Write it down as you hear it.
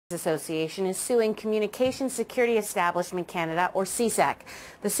Association is suing Communications Security Establishment Canada, or CSEC.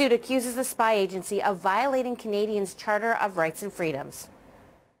 The suit accuses the spy agency of violating Canadians' Charter of Rights and Freedoms.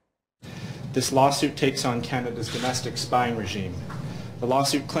 This lawsuit takes on Canada's domestic spying regime. The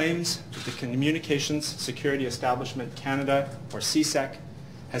lawsuit claims that the Communications Security Establishment Canada, or CSEC,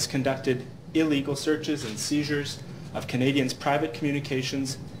 has conducted illegal searches and seizures of Canadians' private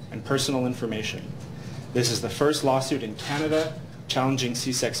communications and personal information. This is the first lawsuit in Canada challenging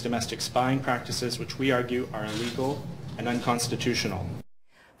CSEC's domestic spying practices, which we argue are illegal and unconstitutional.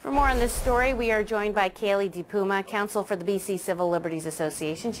 For more on this story, we are joined by Caily DiPuma, counsel for the BC Civil Liberties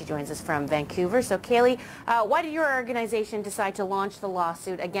Association. She joins us from Vancouver. So Caily, why did your organization decide to launch the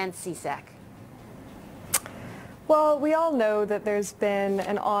lawsuit against CSEC? Well, we all know that there's been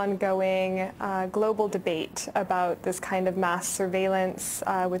an ongoing global debate about this kind of mass surveillance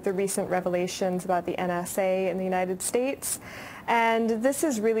with the recent revelations about the NSA in the United States. And this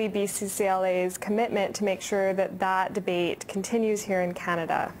is really BCCLA's commitment to make sure that that debate continues here in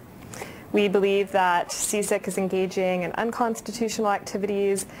Canada. We believe that CSEC is engaging in unconstitutional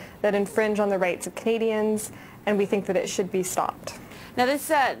activities that infringe on the rights of Canadians, and we think that it should be stopped. Now,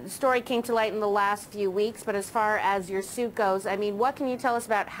 this story came to light in the last few weeks, but as far as your suit goes, I mean, what can you tell us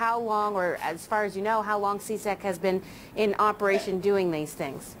about how long, or as far as you know, how long CSEC has been in operation doing these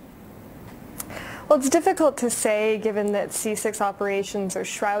things? Well, it's difficult to say given that CSEC's operations are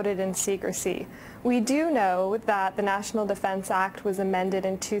shrouded in secrecy. We do know that the National Defence Act was amended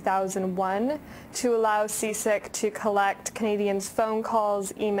in 2001 to allow CSEC to collect Canadians' phone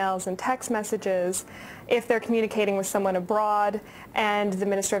calls, emails, and text messages if they're communicating with someone abroad, and the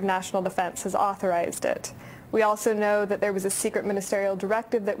Minister of National Defence has authorized it. We also know that there was a secret ministerial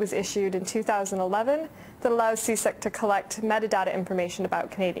directive that was issued in 2011 that allows CSEC to collect metadata information about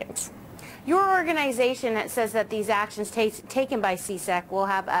Canadians. Your organization says that these actions taken by CSEC will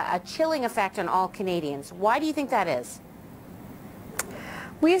have a chilling effect on all Canadians. Why do you think that is?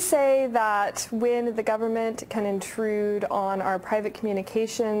 We say that when the government can intrude on our private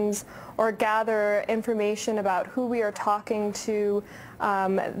communications or gather information about who we are talking to,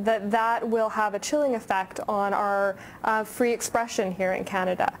 that will have a chilling effect on our free expression here in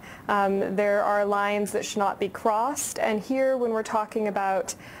Canada. There are lines that should not be crossed, and here when we're talking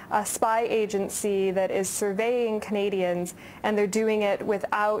about a spy agency that is surveying Canadians and they're doing it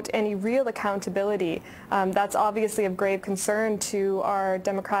without any real accountability, that's obviously of grave concern to our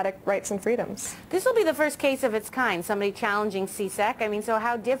democratic rights and freedoms. This will be the first case of its kind, somebody challenging CSEC. I mean, so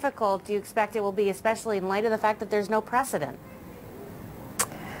how difficult do you expect it will be, especially in light of the fact that there's no precedent?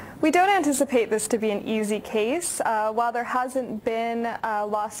 We don't anticipate this to be an easy case. While there hasn't been a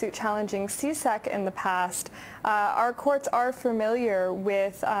lawsuit challenging CSEC in the past, our courts are familiar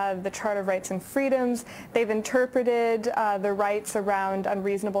with the Charter of Rights and Freedoms. They've interpreted the rights around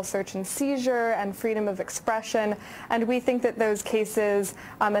unreasonable search and seizure and freedom of expression, and we think that those cases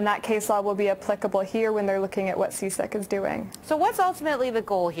and that case law will be applicable here when they're looking at what CSEC is doing. So what's ultimately the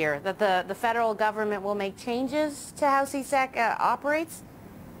goal here? That the federal government will make changes to how CSEC operates?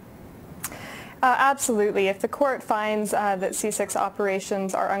 Absolutely. If the court finds that CSEC's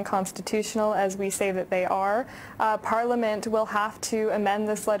operations are unconstitutional, as we say that they are, Parliament will have to amend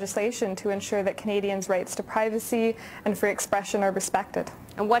this legislation to ensure that Canadians' rights to privacy and free expression are respected.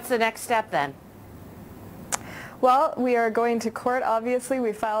 And what's the next step then? Well, we are going to court, obviously.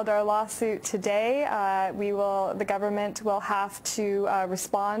 We filed our lawsuit today. The government will have to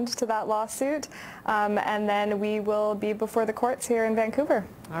respond to that lawsuit, and then we will be before the courts here in Vancouver.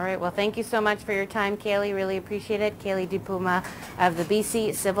 All right. Well, thank you so much for your time, Caily. Really appreciate it. Caily DiPuma of the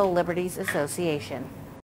BC Civil Liberties Association.